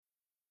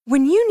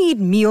When you need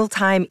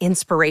mealtime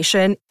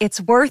inspiration,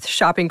 it's worth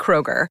shopping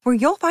Kroger, where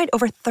you'll find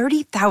over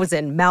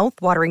 30,000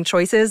 mouth-watering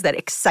choices that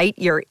excite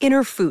your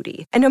inner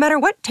foodie. And no matter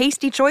what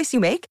tasty choice you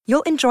make,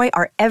 you'll enjoy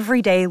our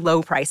everyday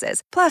low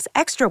prices, plus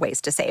extra ways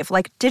to save,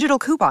 like digital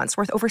coupons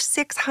worth over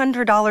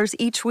 $600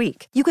 each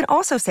week. You can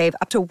also save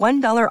up to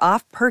 $1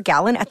 off per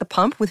gallon at the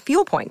pump with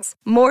fuel points.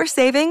 More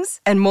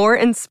savings and more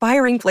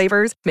inspiring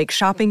flavors make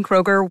shopping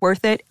Kroger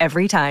worth it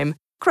every time.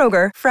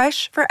 Kroger,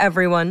 fresh for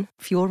everyone.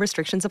 Fuel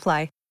restrictions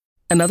apply.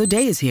 Another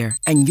day is here,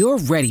 and you're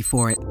ready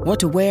for it. What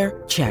to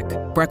wear? Check.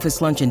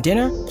 Breakfast, lunch, and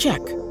dinner? Check.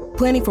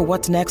 Planning for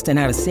what's next and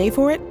how to save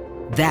for it?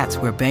 That's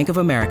where Bank of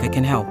America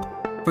can help.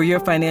 For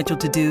your financial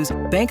to-dos,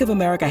 Bank of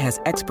America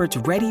has experts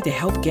ready to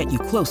help get you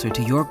closer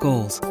to your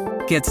goals.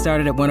 Get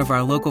started at one of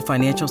our local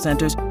financial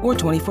centers or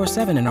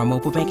 24/7 in our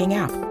mobile banking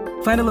app.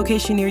 Find a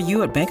location near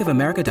you at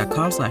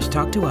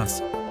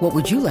bankofamerica.com/talktous. What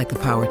would you like the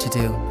power to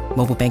do?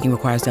 Mobile banking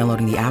requires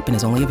downloading the app and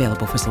is only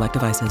available for select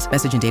devices.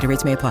 Message and data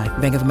rates may apply.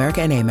 Bank of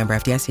America N.A., member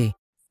FDIC.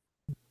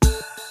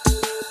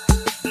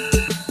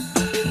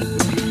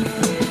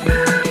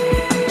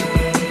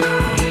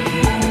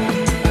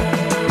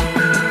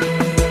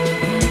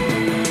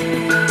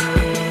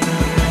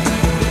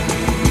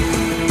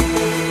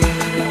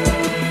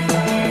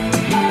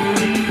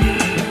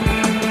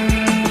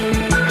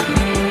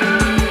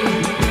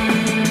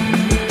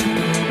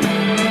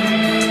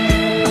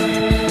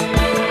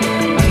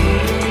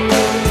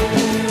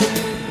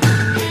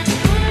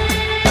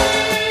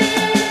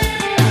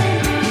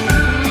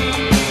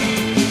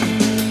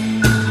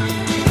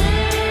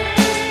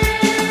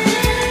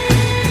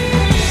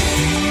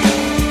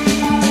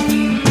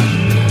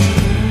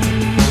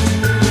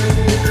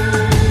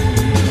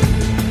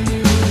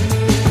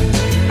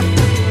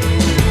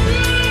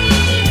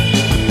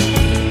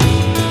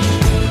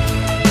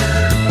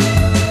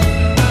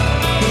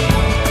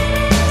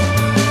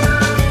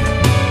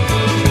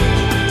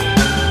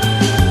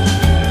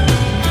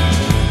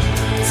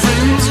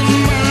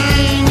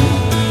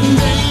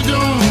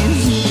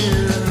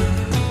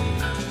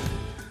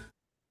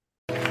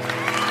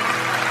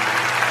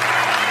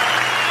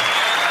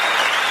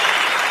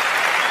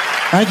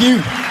 Thank you.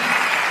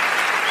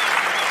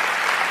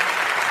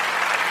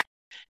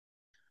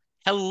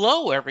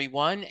 Hello,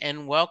 everyone,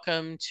 and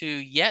welcome to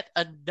yet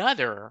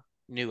another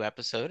new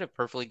episode of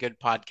Perfectly Good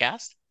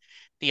Podcast,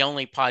 the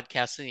only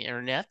podcast on the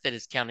internet that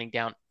is counting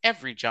down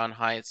every John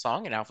Hiatt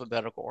song in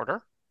alphabetical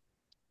order.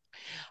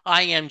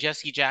 I am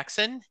Jesse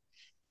Jackson,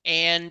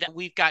 and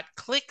we've got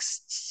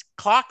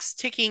clocks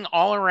ticking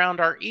all around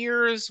our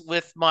ears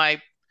with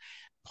my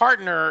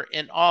partner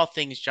in all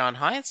things John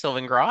Hiatt,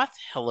 Sylvan Groth.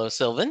 Hello,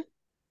 Sylvan.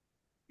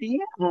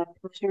 Yeah,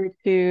 pleasure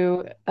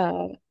to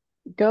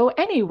go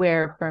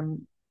anywhere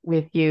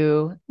with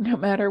you, no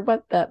matter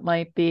what that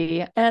might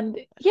be. And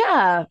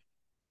yeah,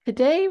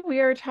 today we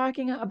are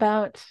talking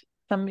about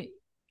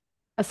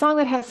a song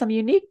that has some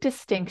unique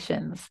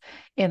distinctions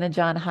in the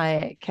John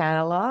Hiatt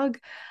catalog,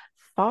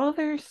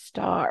 Father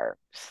Stars.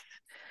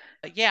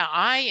 Yeah,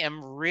 I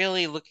am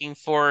really looking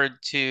forward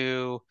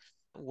to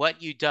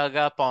what you dug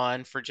up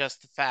on for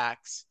Just the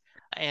Facts.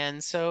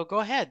 And so go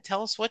ahead,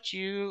 tell us what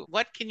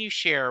can you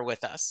share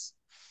with us?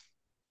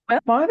 Well,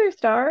 Father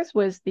Stars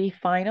was the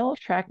final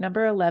track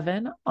number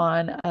 11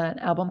 on an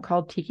album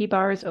called Tiki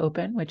Bars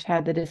Open, which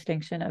had the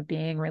distinction of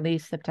being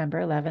released September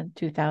 11,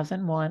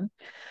 2001.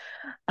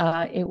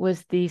 It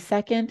was the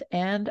second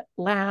and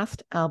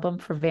last album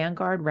for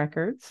Vanguard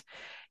Records.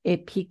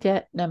 It peaked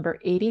at number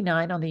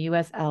 89 on the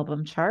US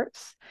album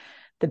charts.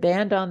 The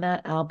band on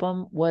that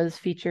album was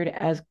featured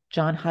as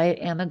John Hiatt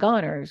and the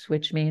Goners,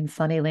 which means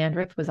Sonny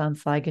Landreth was on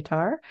slide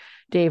guitar,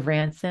 Dave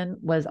Ranson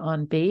was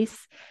on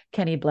bass,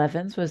 Kenny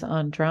Blevins was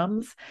on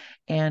drums,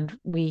 and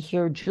we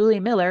hear Julie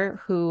Miller,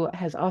 who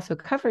has also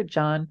covered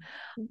John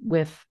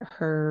with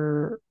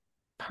her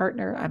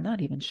partner. I'm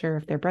not even sure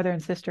if they're brother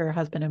and sister or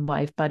husband and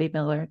wife, Buddy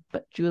Miller,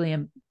 but Julie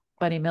and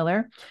Buddy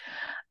Miller.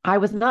 I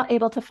was not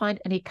able to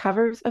find any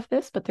covers of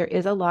this, but there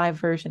is a live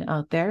version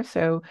out there.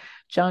 So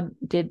John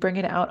did bring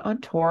it out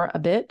on tour a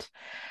bit.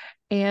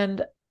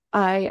 And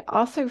I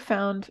also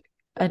found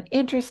an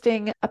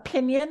interesting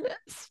opinion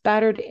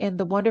spattered in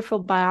the wonderful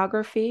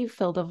biography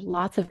filled of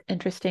lots of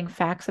interesting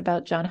facts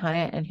about John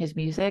Hiatt and his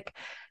music,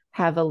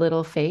 Have a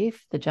Little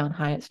Faith, the John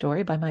Hiatt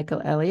Story by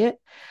Michael Elliott.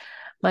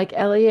 Mike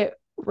Elliott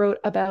wrote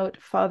about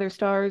Father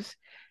Stars.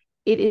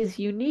 It is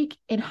unique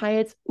in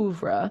Hiatt's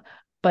oeuvre,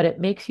 but it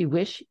makes you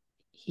wish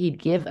he'd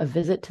give a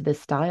visit to this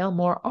style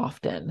more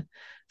often.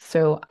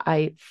 So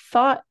I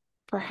thought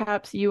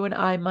perhaps you and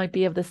I might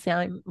be of the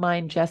same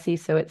mind, Jesse.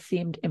 So it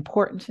seemed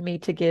important to me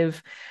to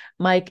give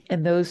Mike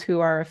and those who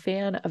are a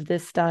fan of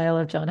this style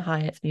of John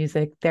Hiatt's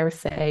music their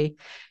say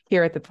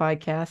here at the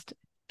podcast.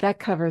 That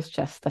covers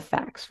just the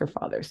facts for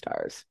Father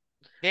Stars.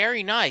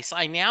 Very nice.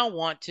 I now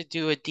want to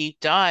do a deep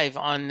dive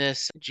on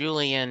this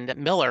Julian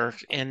Miller,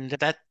 and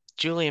that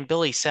Julie and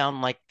Billy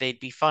sound like they'd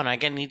be fun. I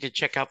need to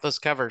check out those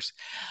covers.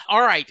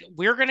 All right,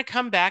 we're going to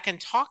come back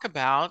and talk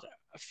about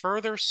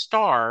Further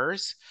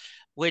Stars,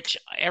 which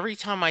every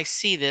time I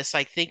see this,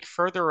 I think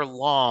further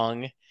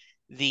along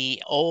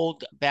the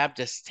old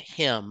Baptist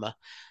hymn,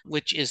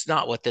 which is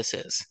not what this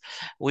is.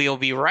 We'll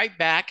be right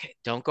back.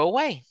 Don't go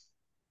away.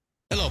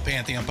 Hello,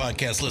 Pantheon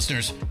Podcast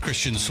listeners.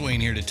 Christian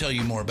Swain here to tell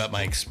you more about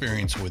my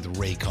experience with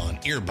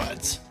Raycon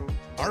earbuds.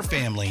 Our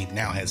family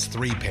now has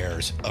 3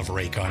 pairs of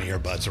Raycon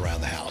earbuds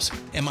around the house,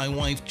 and my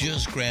wife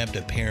just grabbed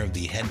a pair of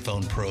the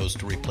Headphone Pros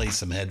to replace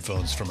some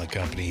headphones from a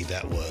company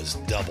that was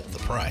double the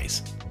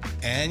price.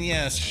 And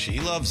yes,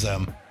 she loves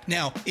them.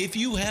 Now, if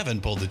you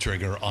haven't pulled the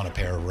trigger on a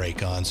pair of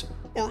Raycons,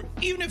 or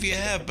even if you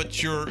have,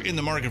 but you're in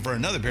the market for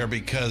another pair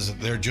because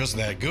they're just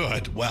that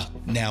good, well,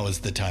 now is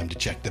the time to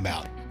check them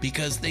out,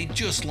 because they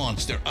just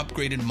launched their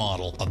upgraded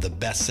model of the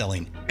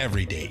best-selling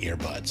everyday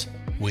earbuds.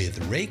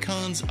 With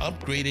Raycon's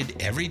upgraded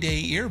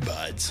everyday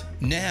earbuds,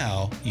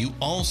 now you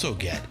also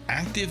get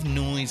active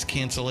noise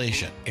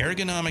cancellation,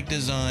 ergonomic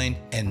design,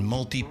 and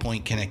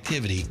multi-point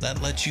connectivity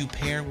that lets you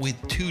pair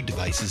with 2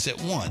 devices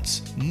at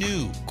once.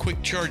 New quick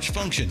charge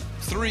function,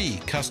 3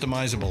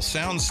 customizable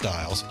sound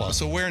styles, plus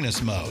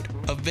awareness mode.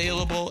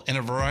 Available in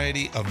a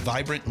variety of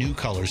vibrant new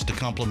colors to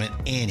complement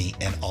any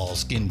and all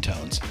skin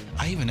tones.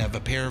 I even have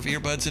a pair of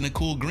earbuds in a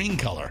cool green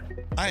color.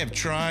 I have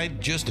tried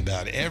just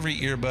about every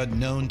earbud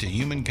known to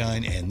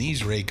humankind, and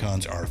these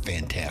Raycons are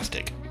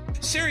fantastic.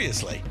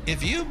 Seriously,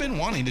 if you've been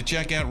wanting to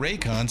check out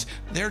Raycons,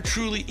 there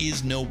truly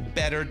is no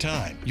better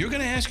time. You're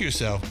going to ask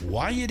yourself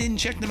why you didn't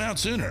check them out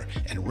sooner,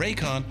 and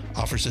Raycon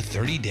offers a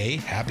 30-day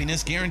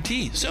happiness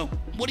guarantee. So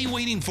what are you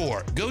waiting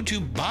for? Go to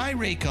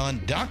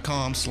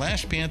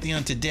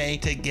buyraycon.com/Pantheon today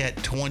to get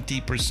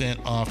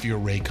 20% off your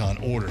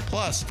Raycon order,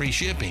 plus free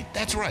shipping.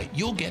 That's right,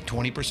 you'll get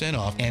 20%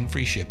 off and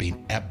free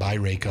shipping at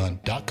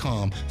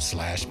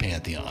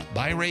buyraycon.com/Pantheon.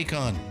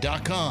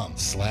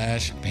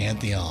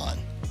 buyraycon.com/Pantheon.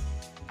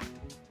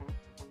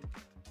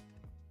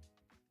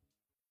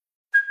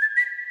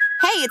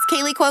 Hey, it's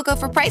Kaylee Cuoco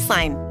for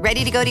Priceline.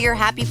 Ready to go to your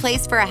happy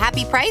place for a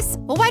happy price?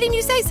 Well, why didn't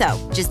you say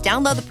so? Just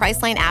download the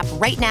Priceline app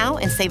right now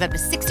and save up to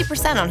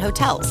 60% on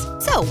hotels.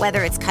 So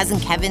whether it's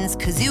Cousin Kevin's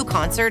Kazoo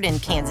Concert in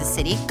Kansas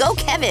City, go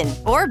Kevin,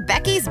 or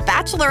Becky's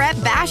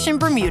Bachelorette Bash in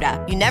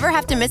Bermuda, you never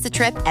have to miss a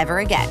trip ever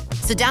again.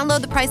 So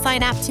download the Priceline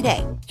app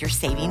today. Your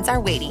savings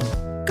are waiting.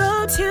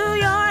 Go to your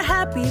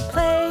happy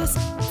place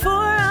for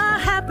a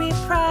happy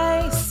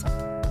price.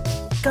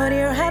 Go to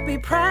your happy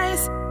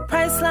price,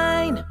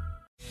 Priceline.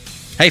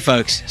 Hey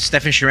folks,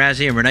 Stefan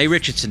Shirazi and Renee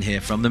Richardson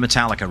here from the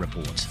Metallica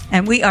Report.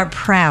 And we are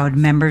proud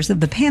members of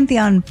the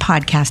Pantheon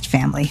podcast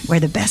family, where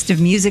the best of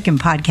music and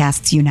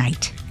podcasts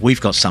unite. We've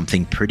got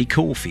something pretty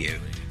cool for you.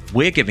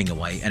 We're giving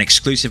away an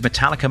exclusive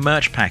Metallica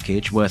merch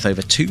package worth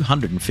over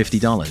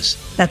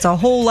 $250. That's a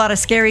whole lot of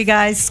Scary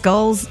Guys,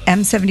 Skulls,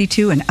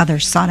 M72, and other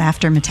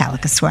sought-after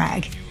Metallica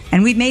swag.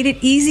 And we've made it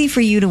easy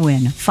for you to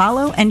win.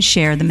 Follow and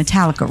share the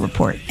Metallica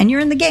Report, and you're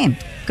in the game.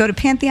 Go to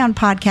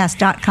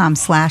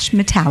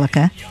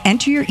pantheonpodcast.com/Metallica,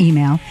 enter your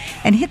email,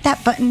 and hit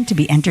that button to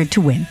be entered to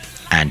win.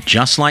 And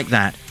just like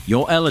that,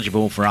 you're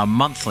eligible for our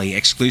monthly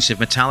exclusive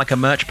Metallica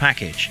merch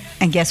package.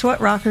 And guess what,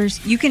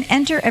 rockers? You can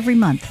enter every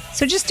month,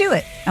 so just do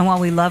it. And while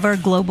we love our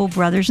global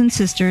brothers and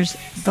sisters,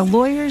 the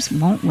lawyers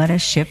won't let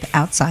us ship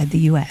outside the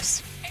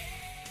U.S.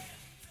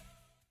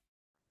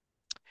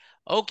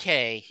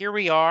 Okay, here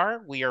we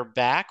are. We are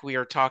back. We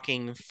are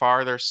talking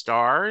Farther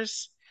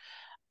Stars.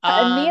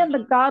 And Me and the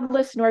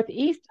Godless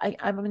Northeast,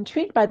 I'm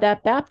intrigued by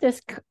that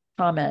Baptist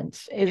comment.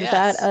 Is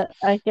Yes. that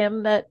a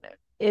hymn that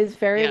is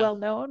very well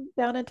known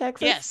down in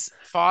Texas? Yes,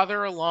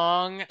 Farther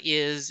Along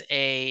is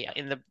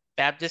in the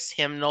Baptist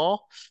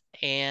hymnal,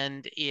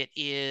 and it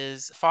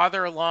is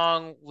Farther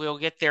Along, we'll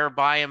get there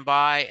by and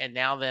by, and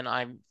now then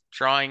I'm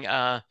drawing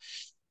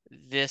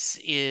this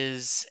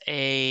is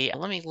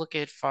let me look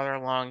at Farther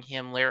Along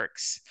hymn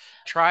lyrics.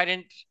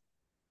 Trident.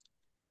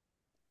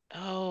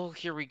 Oh,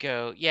 here we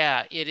go.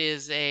 Yeah, it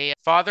is a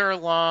Farther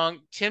Along,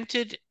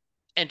 tempted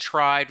and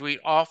tried, we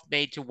oft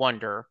made to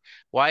wonder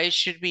why it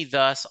should be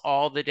thus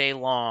all the day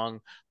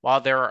long, while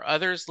there are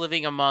others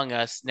living among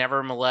us,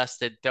 never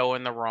molested, though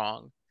in the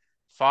wrong.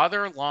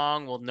 Farther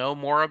along will know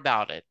more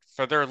about it.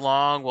 Further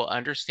along will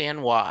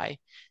understand why.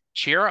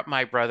 Cheer up,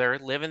 my brother,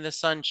 live in the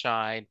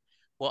sunshine.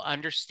 We'll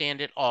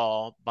understand it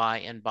all by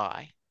and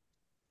by.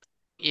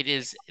 It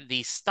is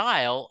the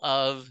style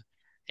of,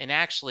 and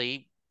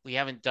actually, we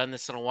haven't done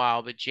this in a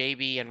while, but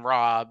JB and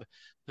Rob,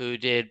 who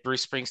did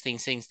Bruce Springsteen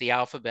Sings the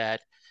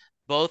Alphabet,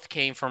 both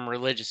came from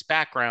religious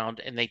background,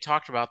 and they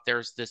talked about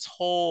there's this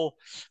whole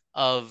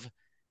of,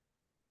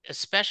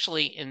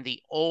 especially in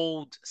the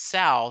old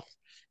South,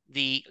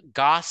 the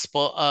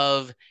gospel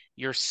of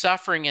you're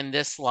suffering in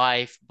this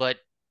life, but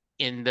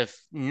in the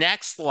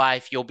next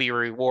life, you'll be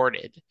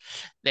rewarded.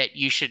 That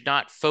you should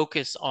not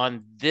focus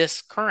on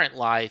this current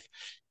life,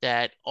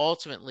 that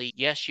ultimately,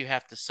 yes, you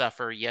have to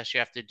suffer, yes,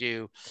 you have to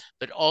do,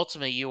 but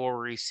ultimately you will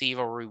receive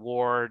a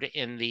reward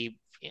in the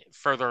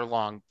further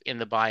along in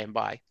the by and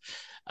by,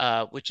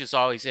 which is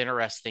always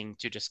interesting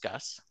to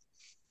discuss.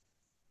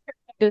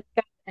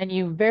 And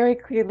you very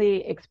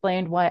clearly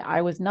explained why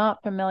I was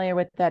not familiar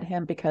with that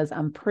hymn, because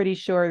I'm pretty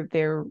sure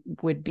there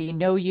would be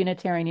no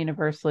Unitarian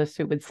Universalists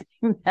who would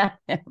sing that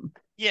hymn.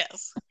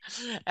 Yes,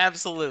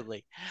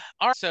 absolutely.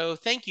 All right, so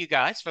thank you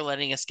guys for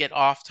letting us get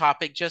off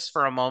topic just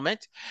for a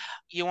moment.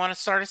 You want to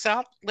start us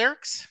out,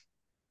 lyrics?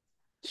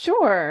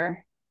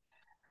 Sure.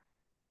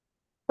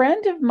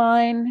 Friend of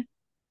mine,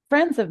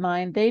 Friends of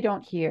mine, they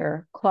don't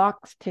hear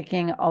clocks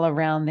ticking all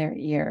around their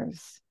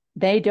ears.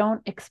 They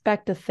don't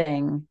expect a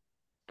thing,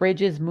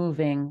 bridges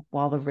moving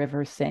while the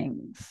river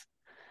sings.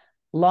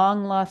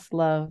 Long lost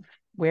love,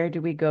 where do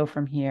we go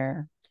from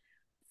here?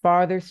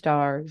 Farther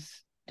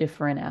stars,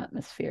 different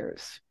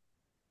atmospheres.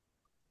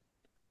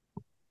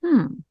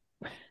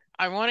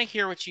 I want to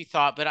hear what you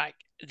thought, but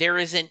there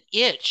is an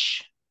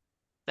itch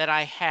that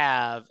I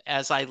have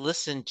as I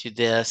listen to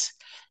this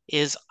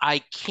is I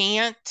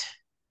can't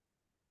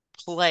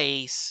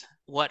place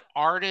what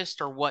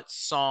artist or what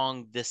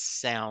song this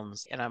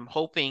sounds, and I'm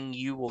hoping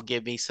you will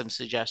give me some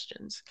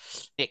suggestions.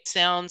 It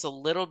sounds a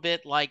little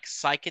bit like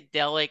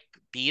psychedelic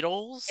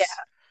Beatles,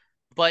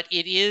 but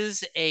it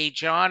is a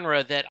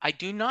genre that I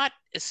do not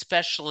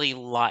especially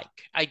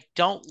like. I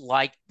don't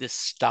like this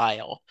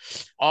style.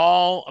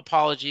 All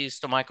apologies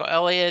to Michael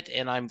Elliott,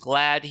 and I'm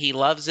glad he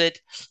loves it.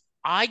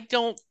 I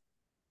don't,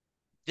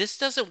 this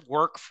doesn't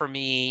work for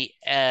me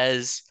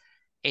as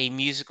a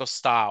musical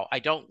style. I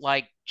don't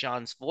like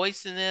John's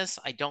voice in this.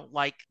 I don't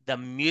like the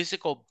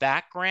musical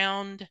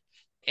background,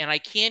 and I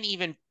can't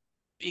even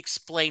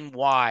explain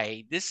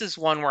why. This is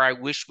one where I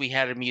wish we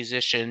had a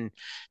musician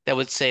that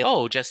would say,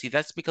 "Oh, Jesse,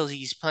 that's because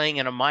he's playing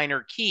in a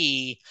minor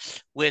key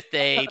with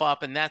a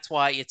up, and that's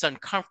why it's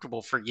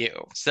uncomfortable for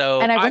you." So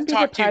And I I've wouldn't be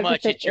talked too surprised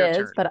much. if it It's your is,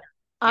 turn. but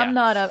Yeah. I'm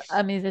not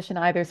a musician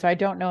either, so I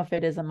don't know if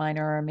it is a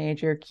minor or a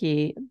major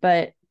key.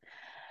 But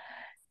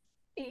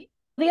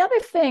the other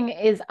thing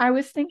is, I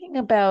was thinking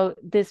about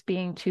this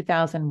being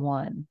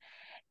 2001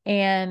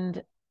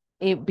 and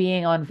it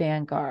being on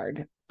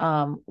Vanguard,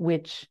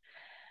 which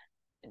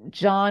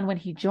John, when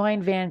he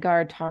joined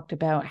Vanguard, talked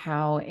about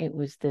how it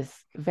was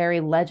this very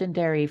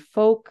legendary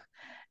folk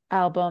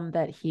album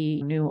that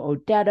he knew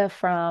Odetta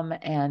from,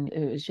 and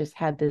it was just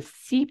had this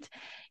seeped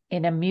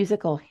in a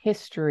musical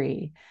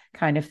history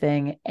kind of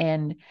thing.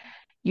 And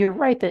you're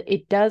right that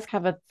it does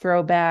have a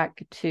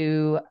throwback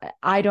to,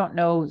 I don't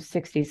know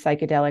 60s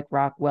psychedelic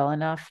rock well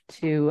enough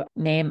to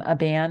name a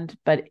band,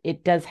 but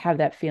it does have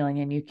that feeling.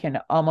 And you can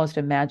almost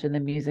imagine the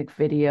music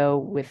video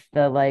with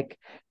the like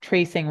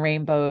tracing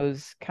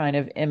rainbows kind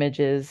of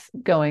images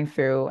going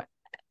through.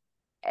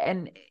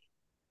 And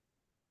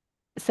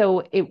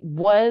so it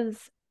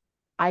was,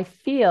 I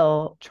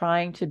feel,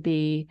 trying to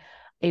be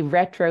a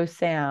retro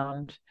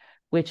sound,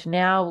 which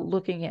now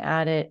looking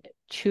at it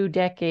 2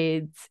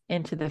 decades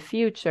into the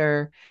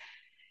future,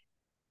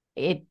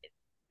 it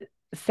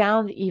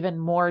sounds even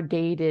more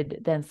dated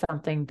than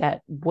something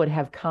that would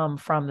have come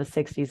from the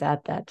 60s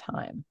at that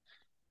time.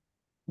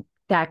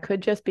 That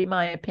could just be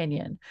my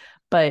opinion,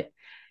 but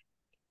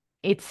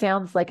it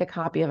sounds like a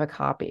copy of a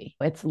copy.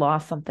 It's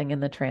lost something in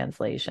the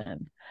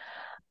translation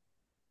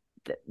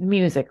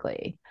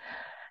musically.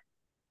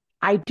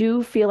 I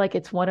do feel like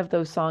it's one of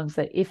those songs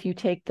that if you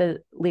take the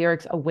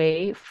lyrics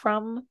away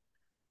from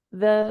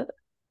the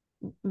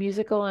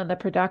musical and the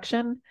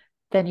production,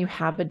 then you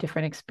have a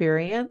different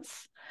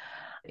experience.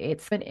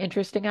 It's an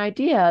interesting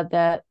idea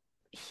that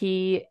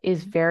he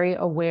is very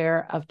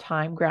aware of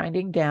time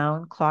grinding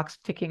down, clocks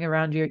ticking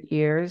around your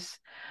ears,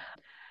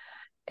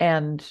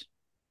 and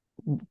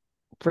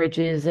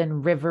bridges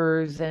and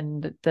rivers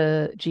and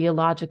the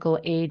geological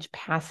age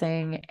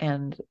passing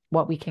and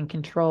what we can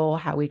control,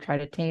 how we try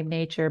to tame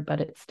nature,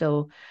 but it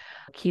still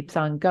keeps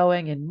on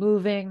going and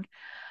moving.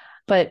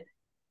 But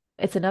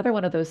it's another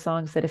one of those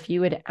songs that if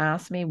you had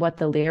asked me what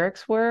the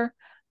lyrics were,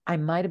 I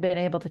might have been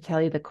able to tell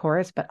you the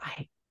chorus, but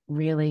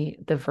the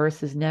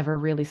verses never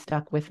really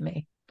stuck with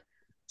me.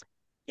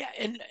 Yeah,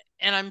 and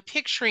I'm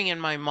picturing in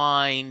my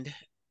mind,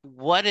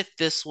 what if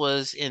this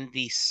was in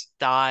the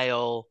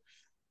style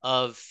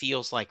of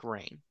Feels Like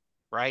Rain,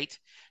 right?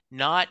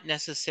 Not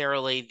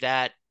necessarily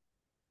that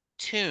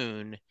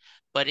tune,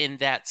 but in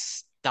that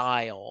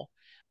style.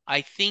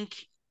 I think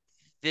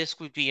this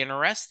would be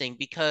interesting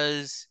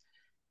because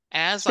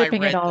as I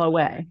Stripping it read, all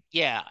away.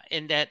 yeah,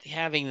 and that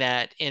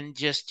and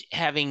just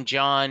having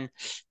John,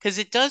 because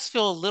it does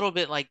feel a little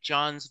bit like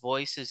John's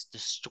voice is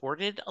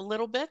distorted a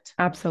little bit,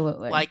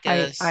 Absolutely. like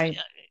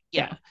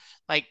Yeah.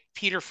 like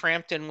Peter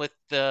Frampton with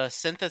the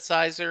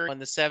synthesizer in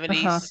the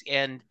 70s.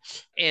 Uh-huh.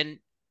 And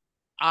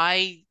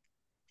I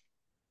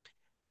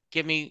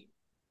give me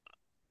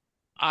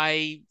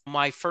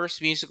my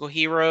first musical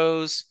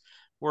heroes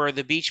were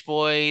the Beach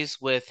Boys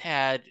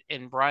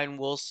and Brian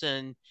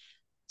Wilson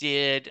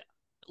did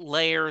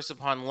layers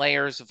upon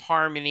layers of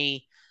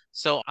harmony.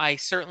 So I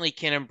certainly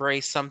can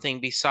embrace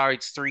something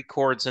besides three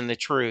chords and the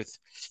truth.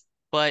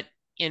 But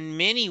in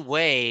many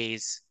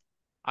ways,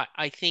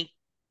 I think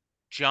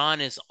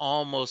John is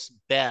almost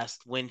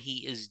best when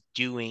he is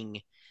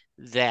doing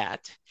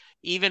that.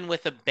 Even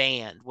with a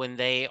band, when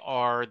they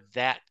are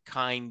that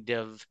kind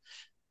of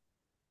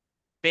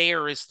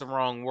bare is the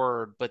wrong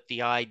word, but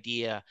the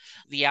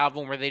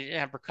album where they didn't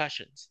have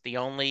percussions, the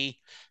only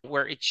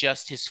where it's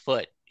just his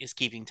foot is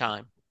keeping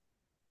time.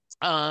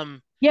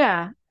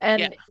 Yeah.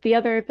 And Yeah. the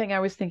other thing I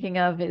was thinking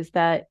of is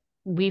that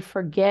we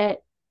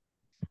forget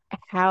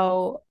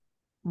how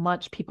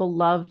much people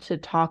love to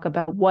talk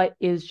about what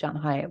is John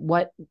Hyatt?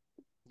 What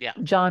Yeah.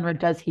 genre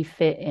does he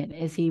fit in?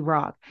 Is he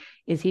rock?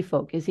 Is he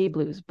folk? Is he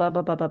blues? Blah,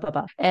 blah, blah, blah, blah,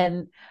 blah.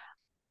 And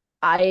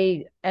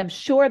I am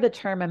sure the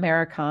term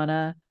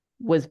Americana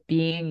was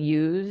being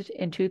used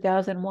in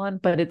 2001,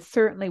 but it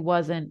certainly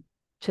wasn't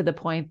to the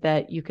point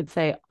that you could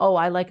say, oh,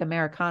 I like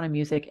Americana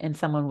music, and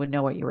someone would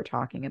know what you were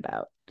talking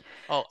about.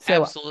 Oh,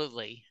 So,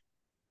 absolutely.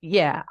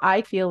 yeah,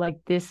 I feel like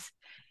this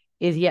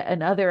is yet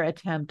another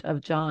attempt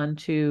of John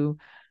to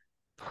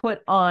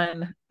put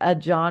on a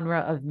genre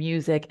of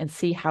music and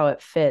see how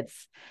it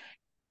fits,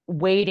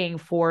 waiting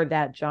for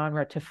that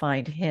genre to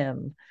find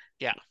him,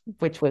 Yeah.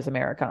 which was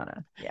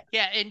Americana. Yeah.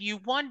 Yeah. And you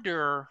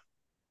wonder,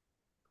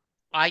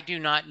 I do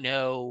not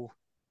know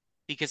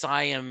because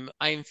I am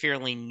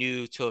fairly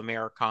new to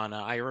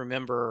Americana. I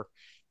remember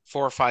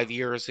 4 or 5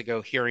 years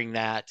ago hearing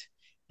that,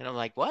 and I'm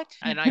like, what?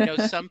 And I know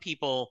some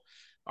people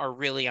are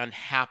really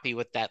unhappy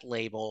with that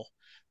label,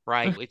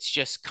 right? It's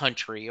just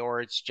country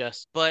or it's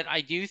just, but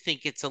I do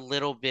think it's a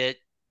little bit,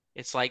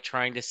 it's like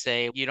trying to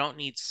say you don't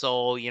need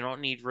soul, you don't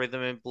need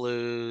rhythm and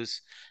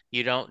blues,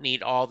 you don't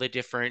need all the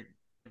different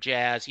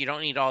jazz, you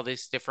don't need all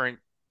these different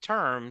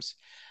terms.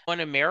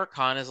 When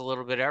Americana is a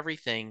little bit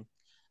everything.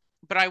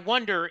 But I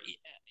wonder,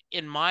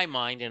 in my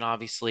mind, and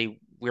obviously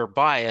we're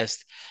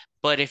biased,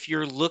 but if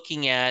you're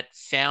looking at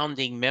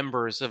founding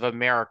members of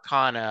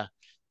Americana,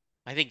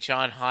 I think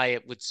John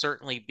Hyatt would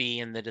certainly be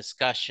in the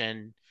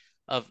discussion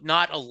of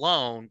not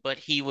alone, but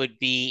he would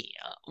be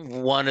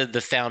one of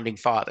the founding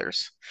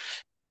fathers.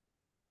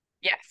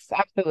 Yes,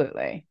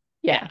 absolutely.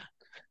 Yeah.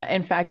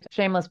 In fact,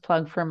 shameless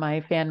plug for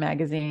my fan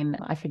magazine.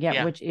 I forget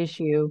Yeah. which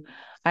issue.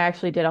 I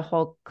actually did a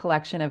whole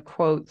collection of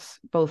quotes,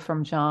 both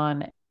from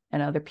John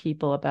and other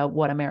people, about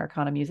what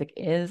Americana music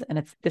is.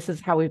 And this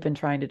is how we've been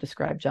trying to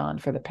describe John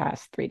for the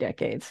past 3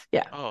 decades.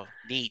 Yeah. Oh,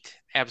 neat.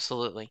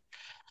 Absolutely.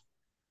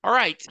 All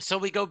right. So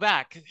we go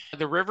back.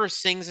 The river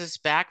sings us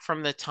back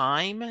from the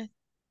time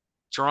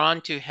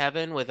drawn to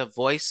heaven with a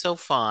voice so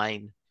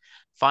fine.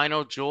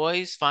 Final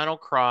joys, final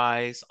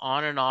cries,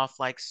 on and off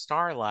like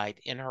starlight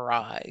in her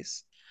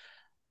eyes.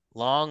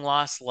 Long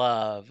lost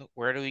love,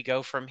 where do we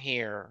go from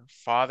here?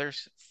 Farther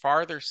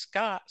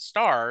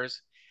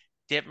stars,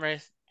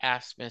 different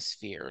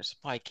atmospheres.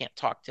 Boy, I can't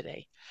talk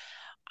today.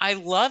 I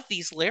love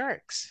these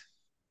lyrics.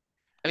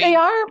 I They mean,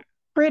 are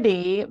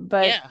pretty,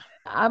 but yeah,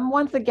 I'm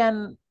once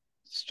again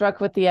struck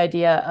with the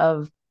idea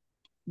of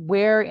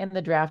where in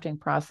the drafting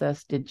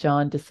process did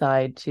John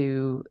decide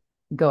to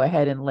go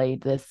ahead and lay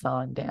this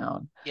song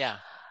down? yeah,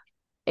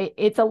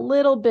 It's a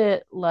little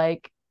bit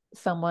like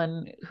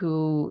someone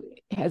who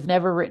has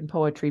never written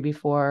poetry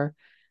before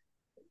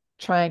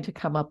trying to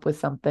come up with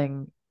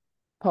something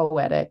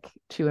poetic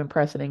to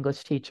impress an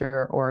English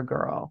teacher or a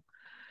girl.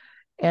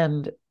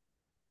 And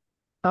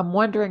I'm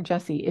wondering,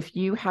 Jesse, if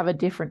you have a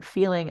different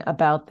feeling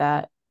about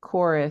that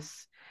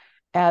chorus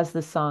as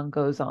the song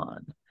goes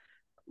on.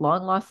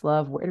 Long lost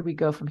love, where do we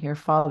go from here?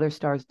 Father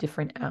stars,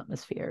 different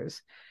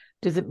atmospheres.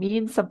 Does it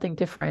mean something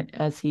different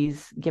as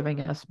he's giving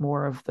us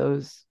more of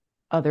those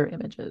other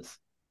images?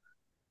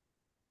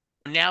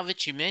 Now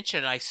that you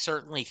mention, I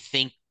certainly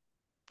think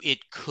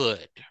it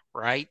could,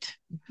 right?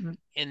 Mm-hmm.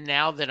 And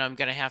now that I'm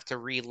going to have to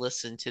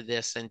re-listen to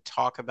this and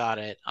talk about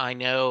it, I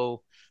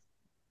know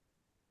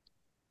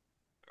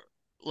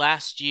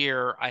last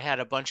year I had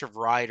a bunch of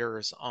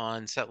writers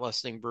on Set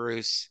Lusting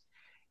Bruce,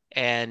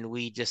 and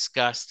we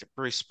discussed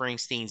Bruce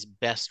Springsteen's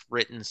best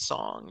written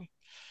song.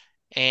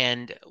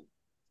 And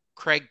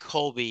Craig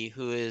Colby,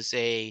 who is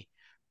a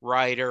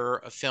writer,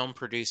 a film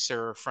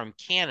producer from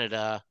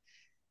Canada,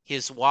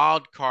 his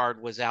wild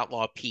card was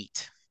Outlaw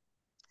Pete.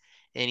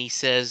 And he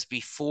says,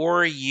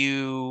 before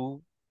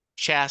you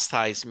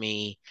chastise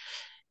me,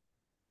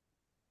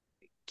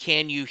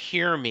 can you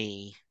hear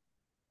me?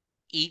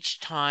 Each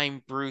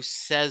time Bruce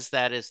says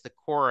that as the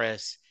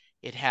chorus,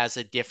 it has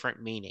a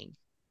different meaning.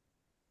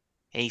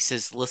 And he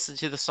says, listen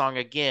to the song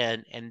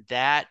again. And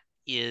that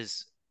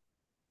is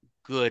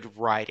good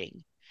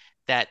writing.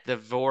 That the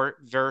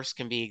verse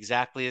can be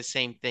exactly the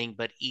same thing,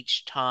 but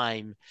each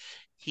time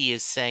he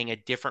is saying a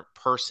different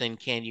person,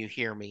 can you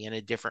hear me, in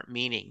a different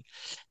meaning.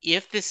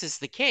 If this is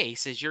the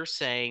case, as you're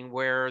saying,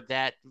 where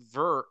that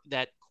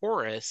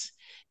chorus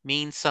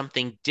means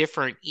something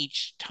different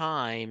each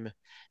time,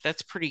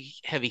 that's pretty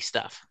heavy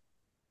stuff.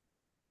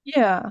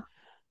 Yeah.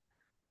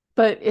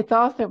 But it's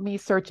also me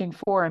searching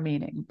for a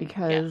meaning,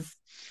 because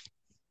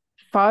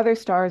Father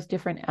stars,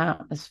 different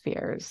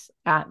atmospheres.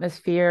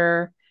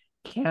 Atmosphere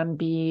can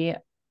be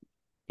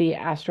the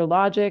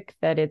astrologic,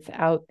 that it's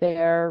out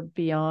there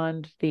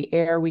beyond the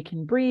air we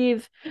can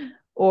breathe,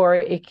 or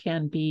it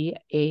can be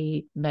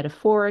a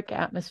metaphoric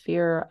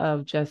atmosphere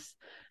of just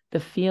the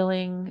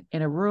feeling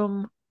in a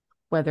room,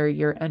 whether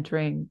you're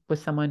entering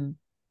with someone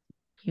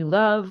you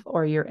love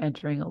or you're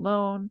entering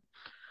alone,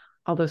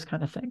 all those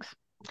kind of things.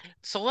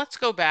 So let's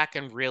go back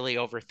and really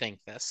overthink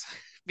this,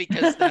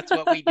 because that's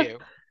what we do.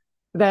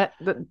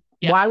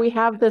 Why we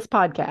have this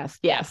podcast.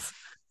 Yes.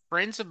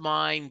 friends of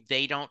mine,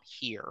 they don't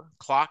hear.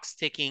 Clocks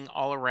ticking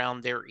all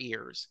around their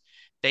ears.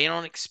 They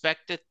don't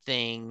expect a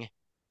thing.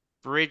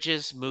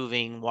 Bridges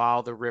moving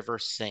while the river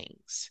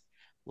sings.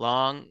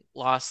 Long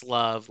lost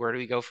love. Where do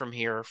we go from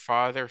here?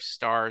 Farther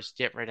stars,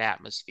 different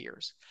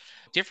atmospheres.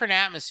 Different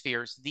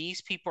atmospheres.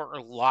 These people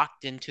are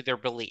locked into their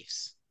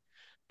beliefs.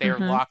 They're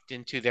locked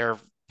into their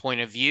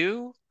point of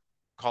view.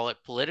 Call it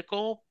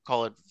political,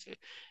 call it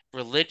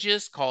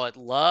religious, call it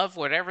love,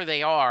 whatever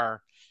they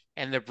are.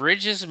 And the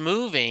bridge is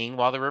moving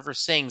while the river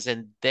sings,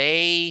 and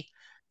the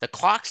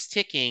clock's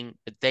ticking,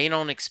 but they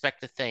don't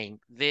expect a thing.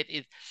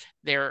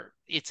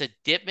 It's a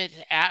different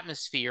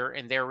atmosphere,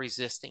 and they're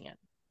resisting it.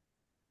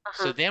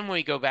 So then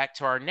we go back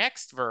to our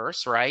next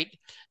verse, right?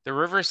 The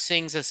river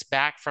sings us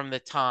back from the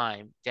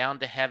time, down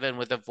to heaven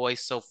with a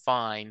voice so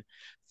fine.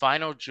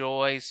 Final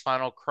joys,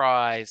 final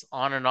cries,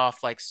 on and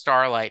off like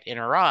starlight in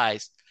her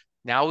eyes.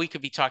 Now we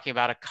could be talking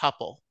about a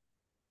couple,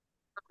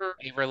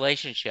 a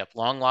relationship,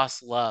 long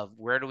lost love.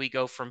 Where do we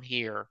go from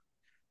here?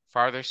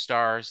 Farther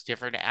stars,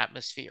 different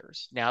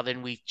atmospheres. Now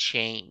then we've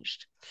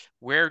changed.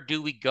 Where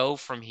do we go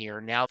from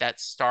here? Now that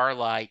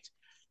starlight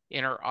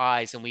in her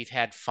eyes, and we've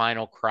had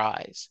final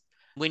cries.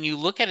 When you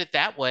look at it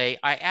that way,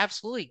 I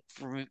absolutely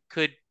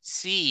could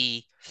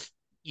see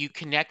you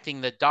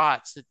connecting the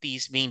dots that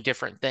these mean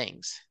different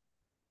things.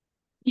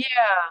 Yeah.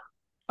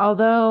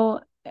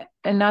 Although,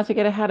 and not to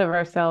get ahead of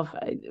ourselves,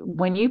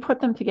 when you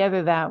put them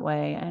together that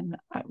way, and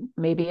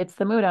maybe it's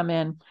the mood I'm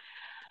in,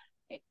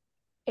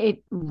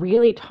 it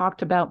really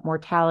talked about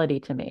mortality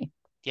to me.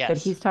 Yes. That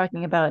he's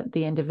talking about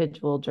the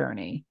individual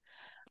journey,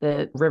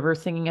 the river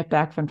singing it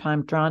back from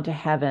time, drawn to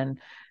heaven,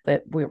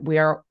 that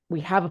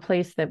we have a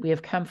place that we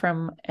have come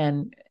from,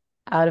 and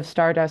out of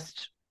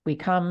stardust we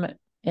come,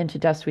 into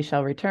dust we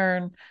shall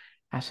return,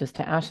 ashes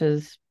to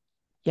ashes,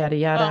 yada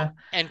yada. Well,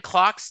 and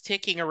clocks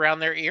ticking around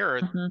their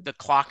ear, the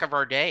clock of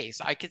our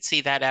days. I could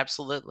see that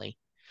absolutely.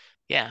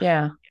 Yeah.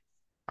 Yeah.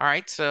 All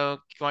right. So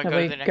you want to Shall go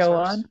we to the next go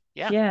verse? on?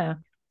 Yeah. Yeah.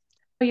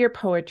 Your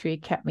poetry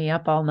kept me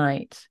up all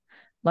night.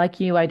 Like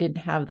you, I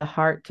didn't have the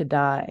heart to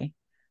die.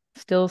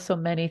 Still so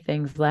many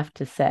things left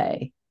to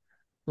say.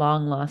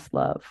 Long lost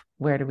love.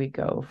 Where do we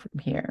go from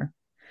here?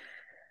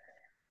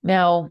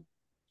 Now,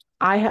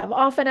 I have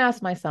often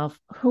asked myself,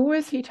 who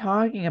is he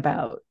talking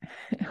about?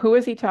 Who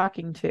is he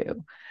talking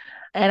to?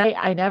 And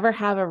I never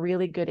have a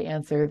really good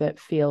answer that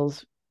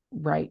feels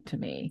right to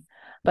me.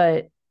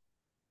 But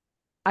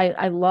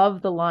I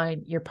love the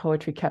line, your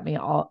poetry kept me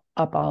up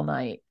all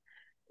night.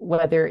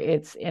 Whether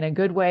it's in a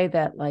good way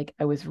that like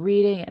I was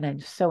reading and I'm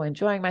so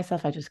enjoying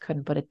myself, I just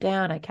couldn't put it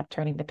down. I kept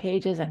turning the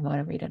pages. I want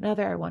to read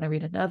another. I want to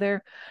read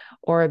another.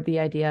 Or the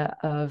idea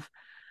of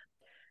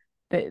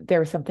that there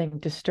was something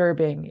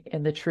disturbing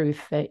in the truth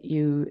that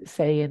you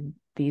say in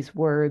these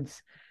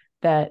words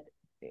that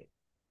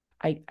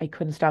I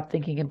couldn't stop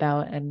thinking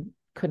about and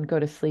couldn't go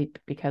to sleep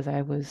because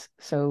I was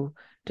so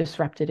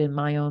disrupted in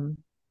my own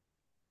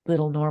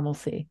little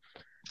normalcy.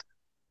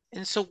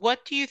 And so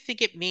what do you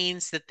think it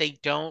means that they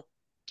don't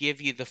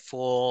give you the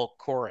full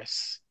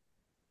chorus?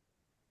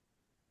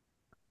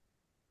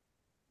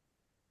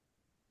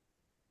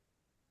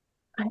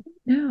 I don't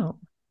know.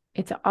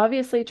 It's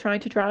obviously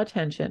trying to draw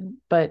attention,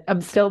 but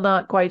I'm still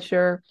not quite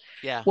sure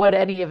what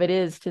any of it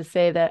is to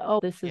say that, oh,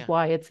 this is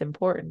why it's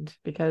important,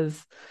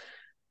 because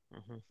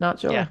not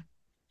sure. Yeah.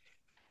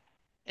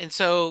 And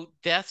so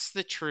death's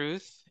the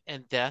truth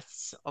and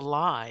death's a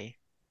lie.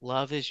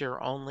 Love is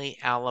your only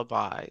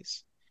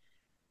alibis.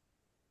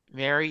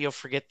 Mary, you'll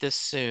forget this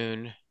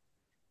soon,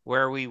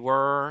 where we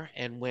were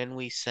and when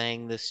we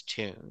sang this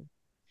tune.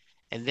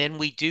 And then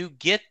we do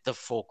get the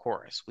full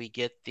chorus. We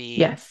get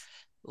the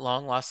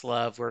long lost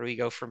love. Where do we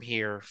go from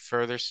here?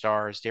 Further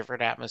stars,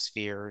 different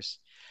atmospheres.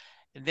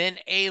 And then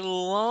a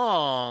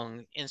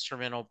long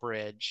instrumental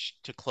bridge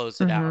to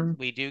close it out.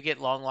 We do get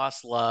long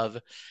lost love,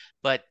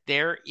 but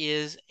there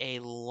is a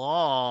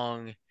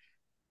long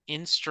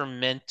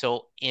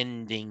instrumental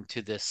ending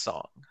to this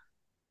song.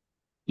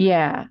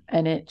 Yeah,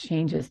 and it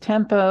changes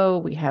tempo.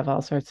 We have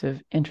all sorts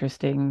of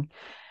interesting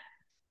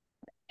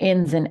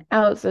ins and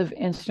outs of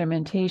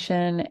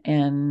instrumentation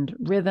and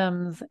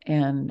rhythms.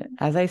 And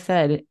as I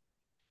said,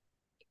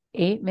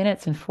 8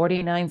 minutes and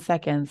 49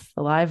 seconds.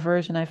 The live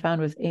version I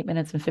found was 8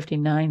 minutes and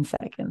 59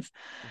 seconds.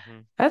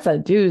 That's a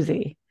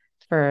doozy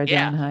for a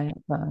John Hiatt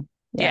song.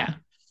 Yeah,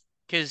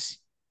 because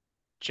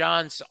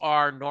John's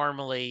are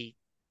normally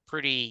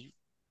pretty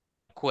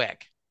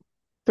quick.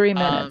 3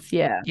 minutes,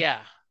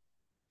 yeah.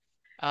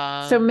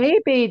 So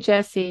maybe,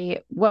 Jesse,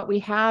 what we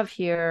have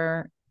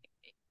here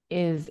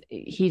is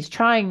he's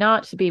trying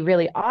not to be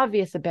really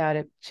obvious about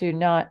it to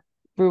not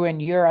ruin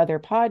your other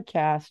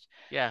podcast.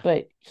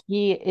 But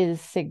he is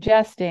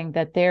suggesting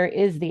that there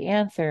is the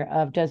answer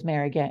of, does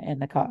Mary get in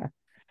the car?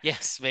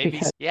 Yes,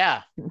 maybe.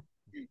 Because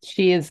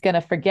she is going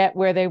to forget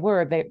where they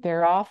were.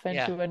 They're off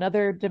into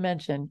another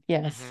dimension.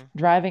 Yes.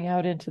 Driving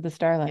out into the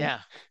starlight.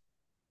 Yeah.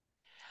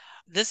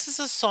 This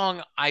is a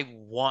song I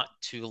want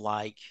to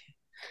like,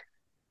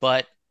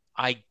 but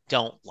I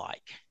don't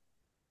like.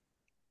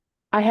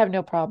 I have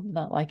no problem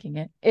not liking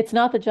it. It's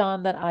not the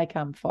John that I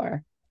come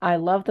for. I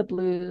love the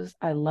blues.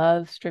 I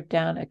love stripped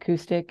down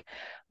acoustic.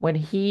 When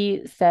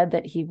he said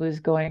that he was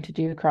going to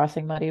do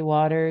Crossing Muddy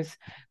Waters,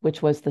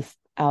 which was this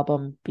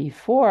album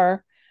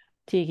before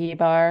Tiki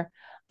Bar,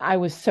 I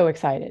was so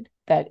excited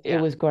that it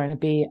was going to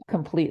be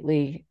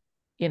completely,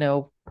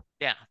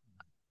 Yeah.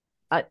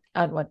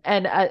 on one.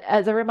 And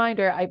as a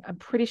reminder, I'm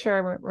pretty sure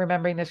I'm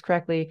remembering this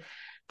correctly.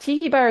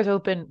 Tiki Bars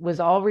Open was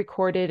all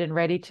recorded and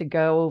ready to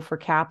go for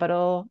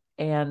Capitol,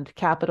 and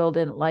Capitol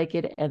didn't like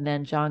it. And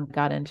then John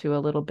got into a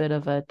little bit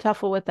of a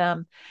tuffle with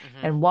them.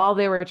 And while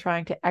they were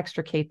trying to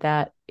extricate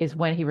that is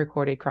when he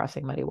recorded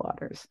Crossing Muddy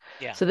Waters.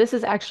 Yeah. So this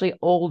is actually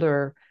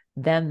older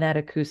than that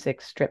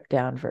acoustic stripped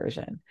down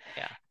version.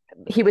 Yeah.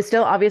 He was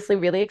still obviously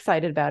really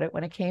excited about it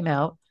when it came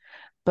out.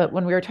 But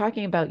when we were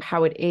talking about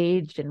how it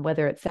aged and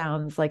whether it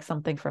sounds like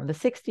something from the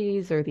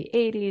 60s or the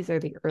 80s or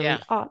the early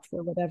aughts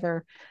or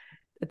whatever,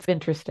 it's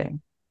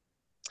interesting.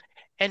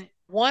 And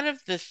one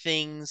of the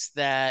things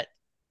that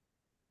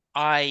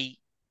I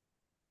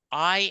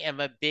am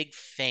a big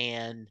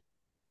fan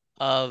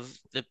of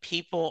the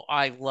people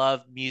I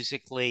love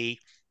musically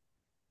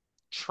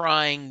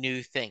trying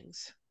new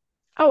things.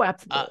 Oh,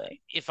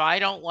 absolutely. If I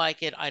don't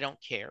like it, I don't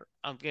care.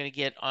 I'm going to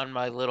get on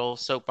my little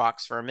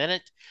soapbox for a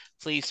minute.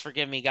 Please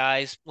forgive me,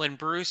 guys. When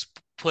Bruce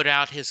put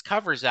out his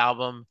covers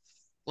album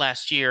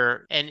last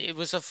year, and it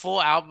was a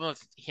full album of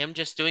him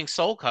just doing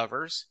soul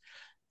covers,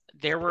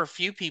 there were a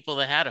few people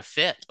that had a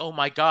fit. Oh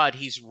my God,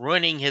 he's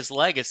ruining his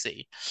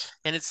legacy.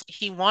 And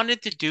he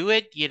wanted to do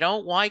it. You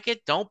don't like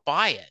it, don't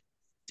buy it.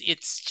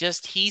 It's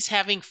just he's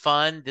having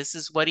fun. This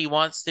is what he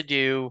wants to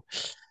do.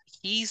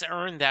 He's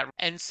earned that.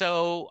 And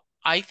so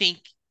I think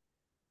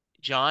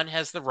John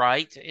has the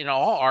right in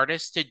all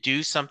artists to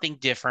do something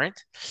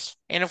different.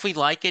 And if we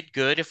like it,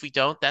 good. If we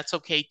don't, that's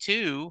okay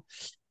too.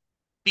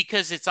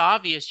 Because it's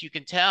obvious, you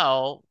can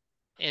tell.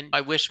 And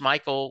I wish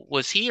Michael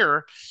was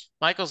here.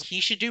 He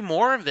should do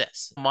more of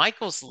this.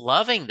 Michael's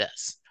loving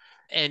this.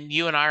 And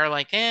you and I are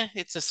like,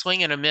 it's a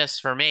swing and a miss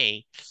for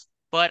me.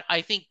 But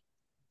I think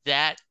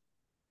that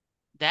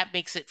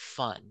makes it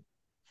fun.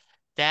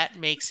 That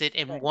makes it,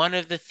 and one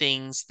of the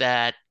things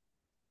that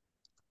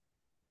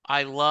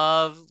I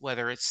love,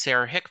 whether it's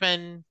Sarah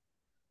Hickman,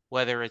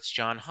 whether it's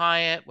John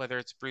Hyatt, whether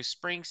it's Bruce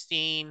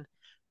Springsteen,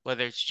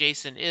 whether it's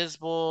Jason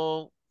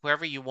Isbell,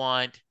 whoever you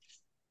want,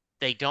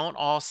 they don't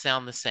all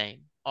sound the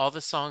same. All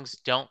the songs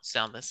don't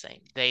sound the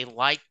same. They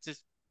like to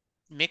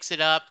mix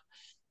it up,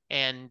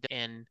 and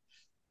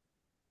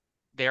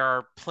there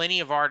are plenty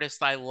of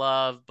artists I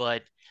love,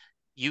 but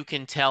you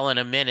can tell in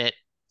a minute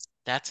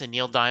that's a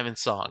Neil Diamond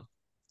song.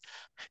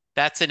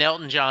 That's an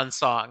Elton John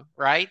song,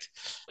 right?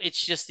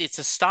 It's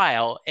a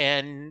style.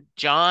 And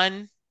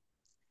John,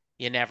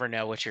 you never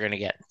know what you're going to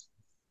get.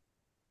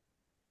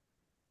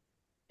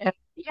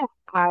 Yeah,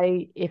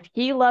 if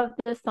he loved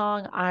this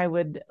song, I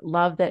would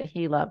love that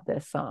he loved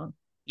this song.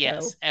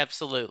 Yes,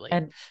 absolutely.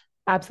 And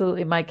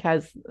absolutely,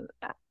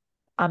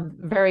 I'm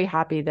very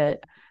happy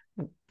that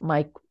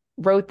Mike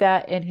wrote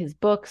that in his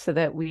book so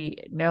that we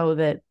know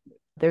that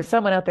there's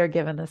someone out there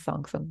giving this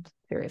song some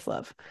serious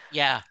love.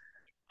 Yeah.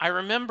 I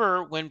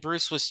remember when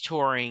Bruce was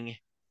touring,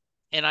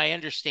 and I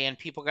understand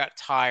people got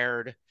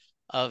tired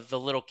of the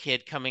little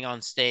kid coming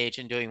on stage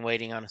and doing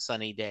Waiting on a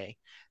Sunny Day.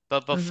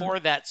 But before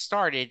that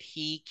started,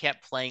 he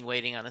kept playing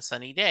Waiting on a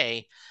Sunny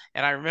Day.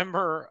 And I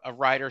remember a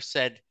writer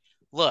said,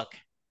 look,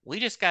 we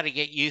just got to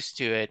get used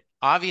to it.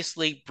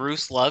 Obviously,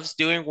 Bruce loves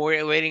doing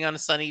Waiting on a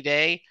Sunny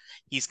Day.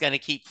 He's going to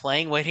keep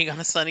playing Waiting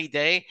on a Sunny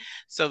Day.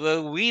 So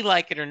whether we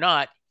like it or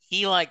not,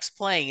 he likes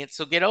playing it,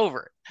 so get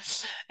over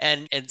it.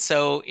 And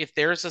so if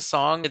there's a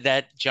song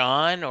that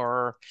John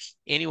or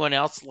anyone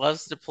else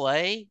loves to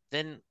play,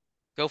 then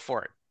go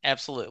for it.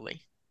 Absolutely.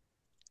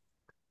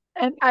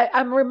 And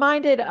I'm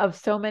reminded of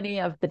so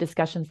many of the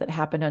discussions that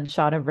happened on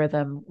Shot of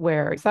Rhythm,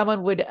 where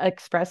someone would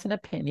express an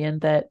opinion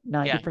that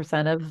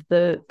 90% of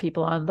the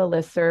people on the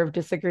listserv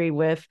disagree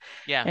with.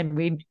 Yeah. And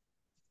we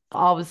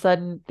all of a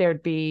sudden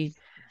there'd be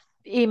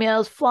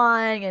emails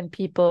flying and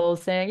people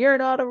saying, you're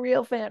not a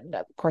real fan.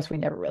 Of course, we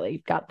never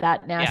really got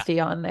that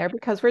nasty on there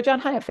because we're John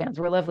Hyatt fans.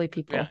 We're lovely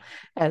people,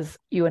 as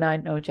you and I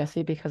know,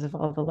 Jesse, because of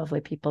all the lovely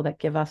people that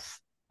give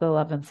us the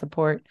love and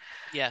support.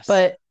 Yes.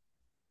 But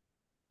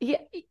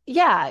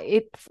yeah,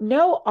 it's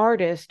no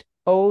artist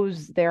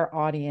owes their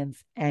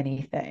audience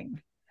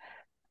anything.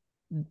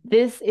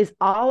 This is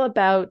all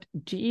about,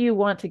 do you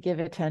want to give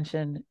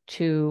attention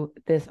to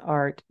this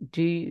art?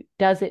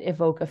 Does it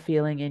evoke a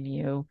feeling in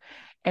you?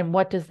 And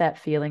what does that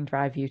feeling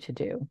drive you to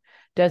do?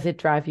 Does it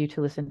drive you to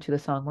listen to the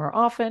song more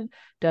often?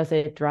 Does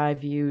it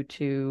drive you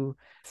to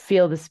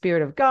feel the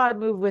Spirit of God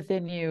move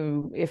within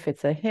you if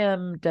it's a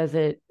hymn? Does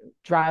it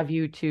drive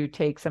you to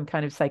take some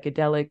kind of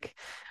psychedelic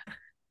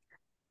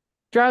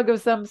drug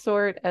of some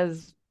sort,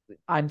 as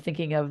I'm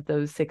thinking of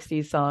those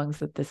 60s songs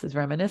that this is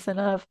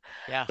reminiscent of?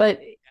 Yeah. But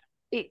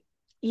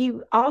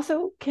you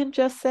also can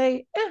just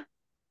say,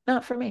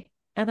 not for me.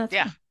 And that's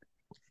fine.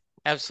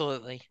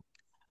 Absolutely.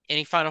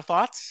 Any final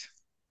thoughts?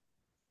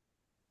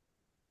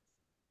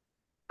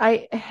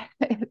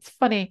 It's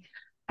funny.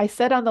 I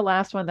said on the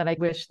last one that I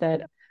wish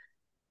that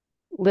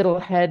Little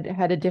Head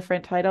had a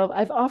different title.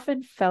 I've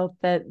often felt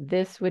that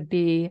this would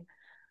be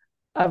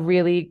a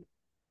really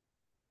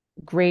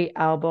great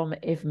album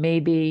if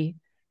maybe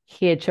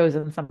he had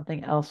chosen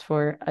something else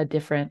for a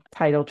different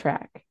title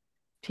track.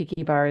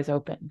 Tiki Bar is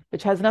Open,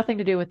 which has nothing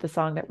to do with the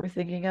song that we're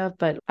thinking of,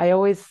 but I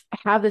always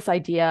have this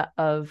idea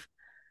of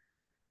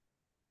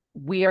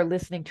we are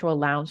listening to a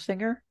lounge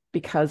singer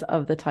because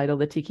of the title,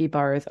 The Tiki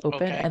Bar is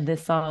Open. Okay. And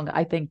this song,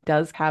 I think,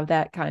 does have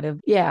that kind of,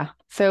 yeah.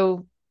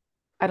 So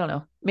I don't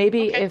know.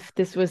 Maybe Okay. if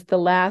this was the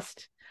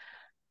last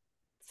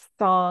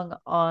song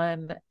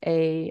on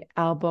a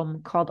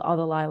album called All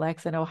the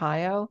Lilacs in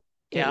Ohio,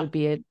 it Yeah. would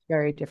be a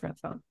very different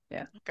song.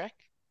 Yeah. Okay.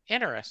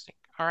 Interesting.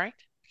 All right.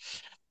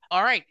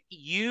 All right.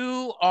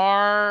 You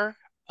are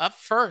up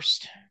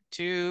first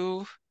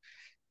to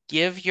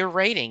give your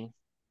rating.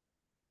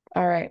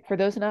 All right. For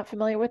those not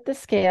familiar with the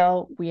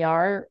scale, we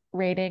are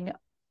rating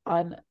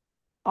on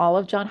all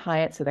of John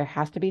Hyatt. So there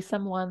has to be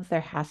some ones,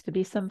 there has to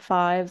be some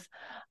fives.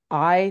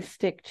 I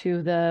stick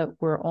to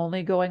we're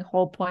only going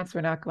whole points,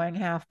 we're not going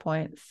half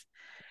points.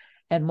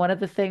 And one of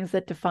the things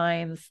that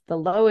defines the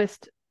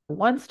lowest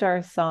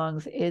 1-star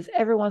songs is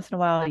every once in a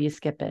while you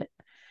skip it.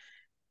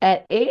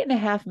 At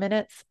 8.5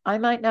 minutes, I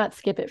might not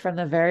skip it from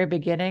the very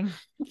beginning,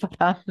 but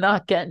I'm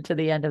not getting to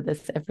the end of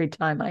this every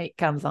time it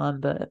comes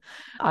on the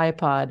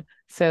iPod.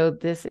 So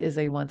this is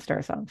a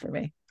 1-star song for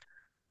me.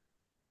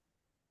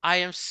 I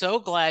am so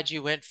glad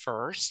you went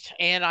first.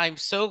 And I'm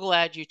so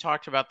glad you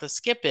talked about the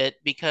skip it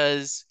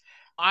because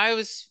I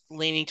was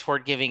leaning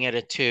toward giving it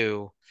a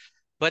 2.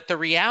 But the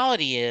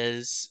reality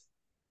is,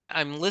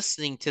 I'm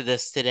listening to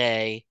this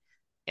today,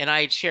 and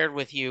I had shared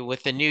with you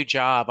with the new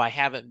job, I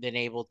haven't been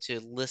able to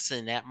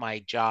listen at my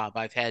job.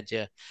 I've had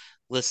to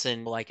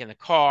listen like in the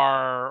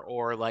car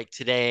or like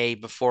today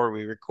before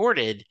we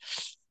recorded.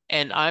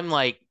 And I'm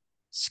like,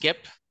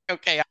 skip.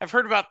 Okay, I've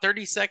heard about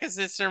 30 seconds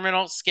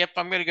instrumental, skip.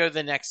 I'm going to go to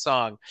the next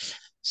song.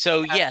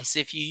 So, yes,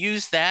 if you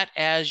use that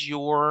as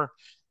your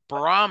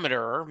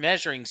barometer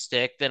measuring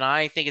stick, then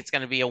I think it's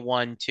going to be a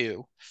 1,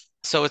 2.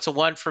 So it's a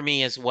 1 for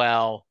me as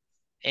well.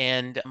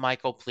 And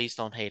Michael, please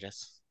don't hate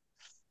us.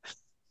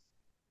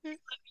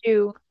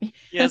 You.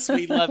 Yes,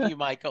 we love you,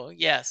 Michael.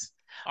 Yes.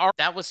 All right,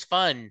 that was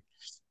fun.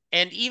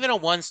 And even a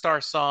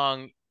 1-star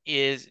song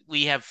is,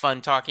 we have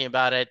fun talking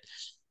about it.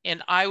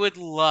 And I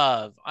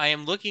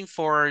am looking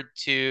forward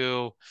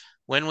to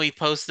when we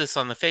post this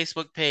on the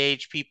Facebook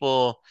page,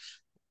 people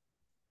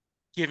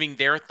giving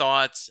their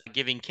thoughts,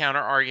 giving counter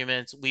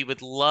arguments. We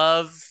would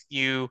love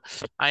you.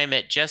 I am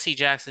at Jesse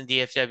Jackson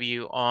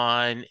DFW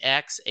on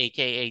X,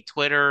 aka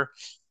Twitter,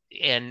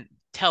 and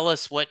tell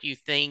us what you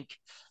think.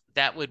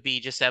 That would be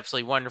just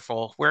absolutely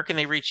wonderful. Where can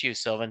they reach you,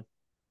 Sylvan?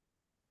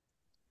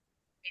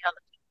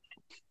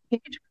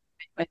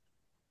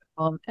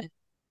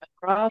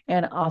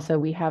 And also,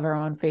 we have our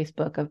own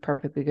Facebook of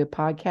Perfectly Good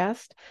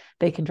Podcast.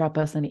 They can drop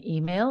us an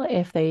email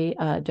if they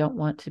don't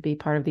want to be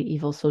part of the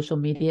evil social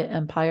media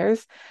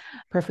empires.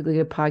 Perfectly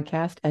Good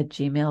Podcast at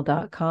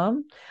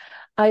gmail.com.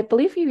 I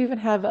believe you even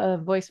have a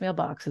voicemail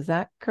box. Is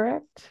that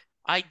correct?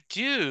 I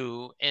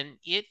do, and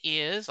it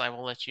is, I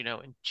will let you know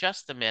in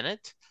just a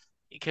minute,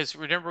 because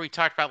remember we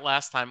talked about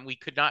last time, we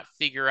could not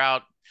figure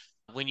out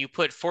when you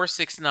put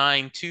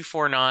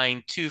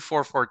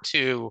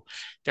 469-249-2442,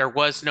 there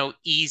was no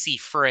easy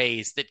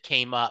phrase that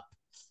came up.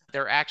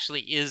 There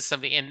actually is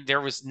something, and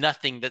there was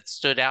nothing that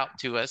stood out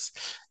to us.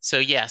 So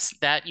yes,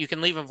 that you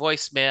can leave a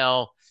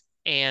voicemail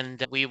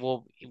and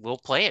we'll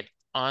play it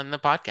on the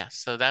podcast.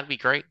 So that'd be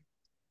great.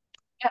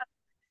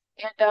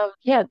 And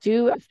yeah,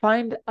 do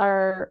find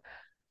our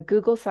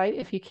Google site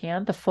if you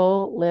can. The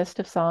full list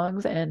of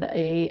songs and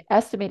a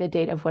estimated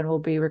date of when we'll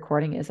be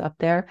recording is up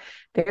there.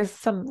 There's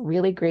some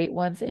really great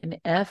ones in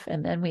F,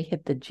 and then we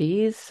hit the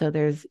G's. So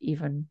there's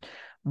even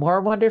more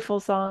wonderful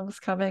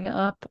songs coming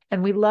up.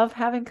 And we love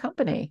having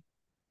company.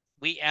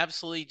 We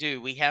absolutely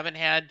do. We haven't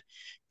had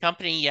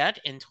company yet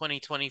in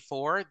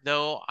 2024,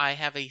 though I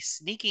have a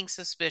sneaking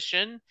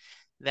suspicion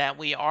that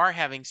we are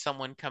having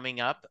someone coming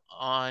up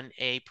on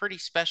a pretty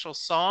special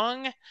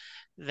song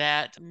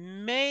that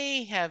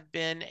may have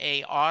been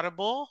a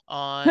audible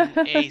on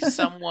a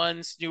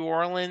someone's New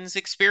Orleans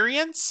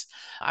experience.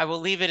 I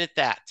will leave it at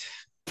that.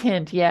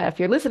 Hint, yeah. If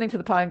you're listening to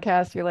the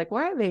podcast, you're like,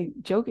 why are they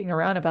joking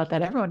around about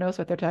that? Everyone knows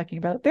what they're talking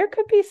about. There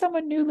could be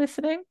someone new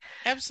listening.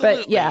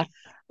 Absolutely. But yeah,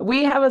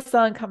 we have a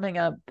song coming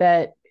up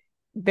that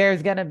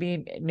there's going to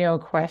be no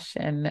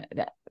question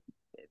that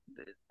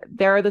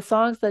there are the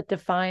songs that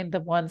define the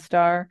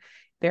 1-star.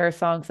 There are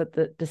songs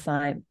that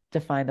define the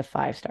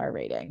 5-star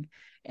rating.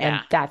 And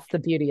Yeah. that's the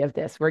beauty of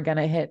this. We're going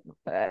to hit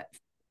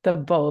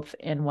them both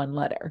in one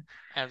letter.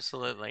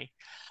 Absolutely.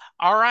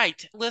 All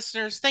right,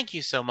 listeners, thank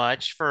you so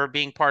much for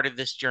being part of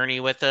this journey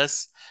with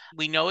us.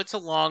 We know it's a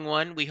long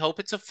one. We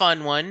hope it's a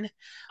fun one.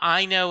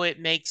 I know it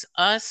makes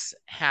us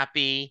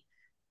happy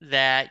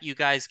that you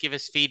guys give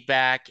us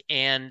feedback,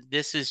 and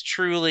this is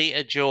truly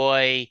a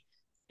joy.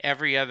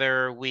 Every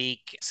other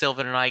week,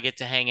 Sylvan and I get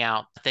to hang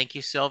out. Thank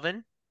you,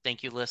 Sylvan.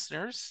 Thank you,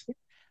 listeners,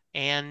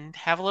 and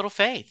have a little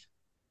faith.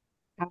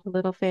 Have a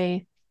little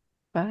faith.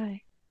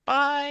 Bye.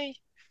 Bye.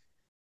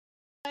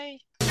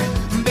 Baby,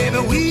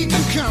 we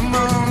can come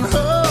on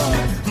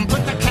home,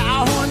 put the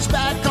cow horns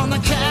back on the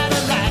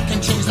Cadillac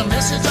and change the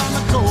message on the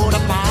coat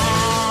of mine.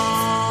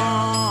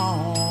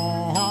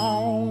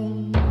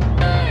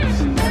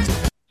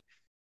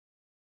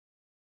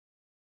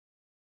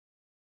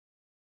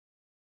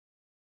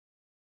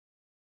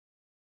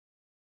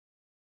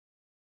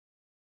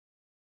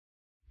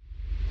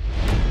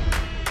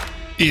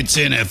 It's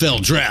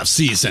NFL draft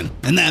season,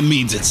 and that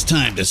means it's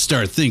time to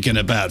start thinking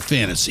about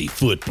fantasy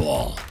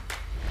football.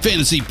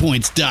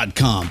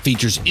 FantasyPoints.com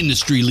features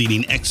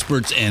industry-leading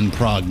experts and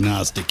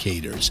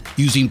prognosticators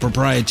using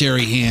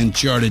proprietary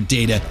hand-charted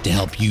data to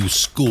help you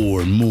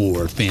score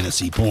more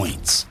fantasy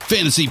points.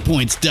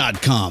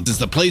 FantasyPoints.com is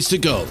the place to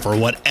go for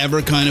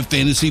whatever kind of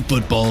fantasy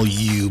football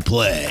you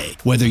play.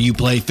 Whether you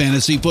play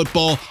fantasy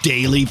football,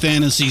 daily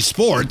fantasy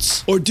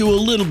sports, or do a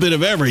little bit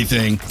of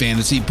everything,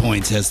 Fantasy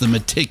Points has the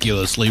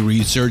meticulously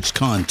researched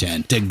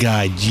content to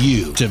guide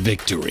you to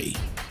victory.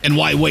 And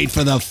why wait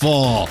for the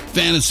fall?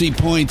 Fantasy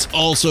Points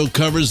also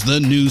covers the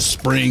new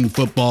spring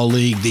football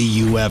league, the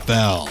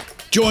UFL.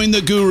 Join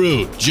the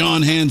guru,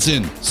 John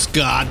Hansen,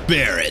 Scott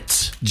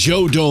Barrett,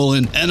 Joe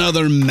Dolan, and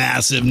other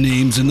massive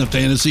names in the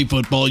fantasy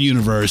football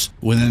universe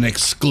with an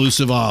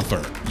exclusive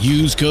offer.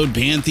 Use code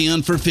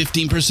Pantheon for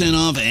 15%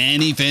 off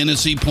any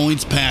Fantasy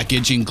Points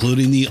package,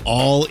 including the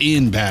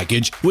all-in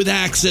package, with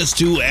access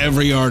to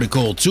every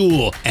article,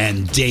 tool,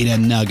 and data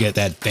nugget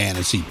that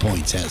Fantasy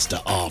Points has to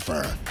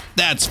offer.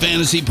 That's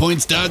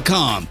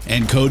FantasyPoints.com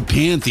and code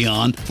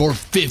Pantheon for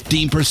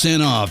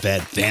 15% off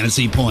at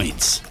Fantasy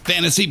Points.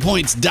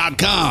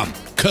 FantasyPoints.com,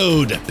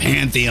 code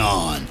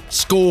Pantheon.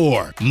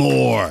 Score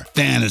more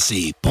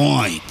fantasy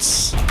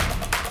points.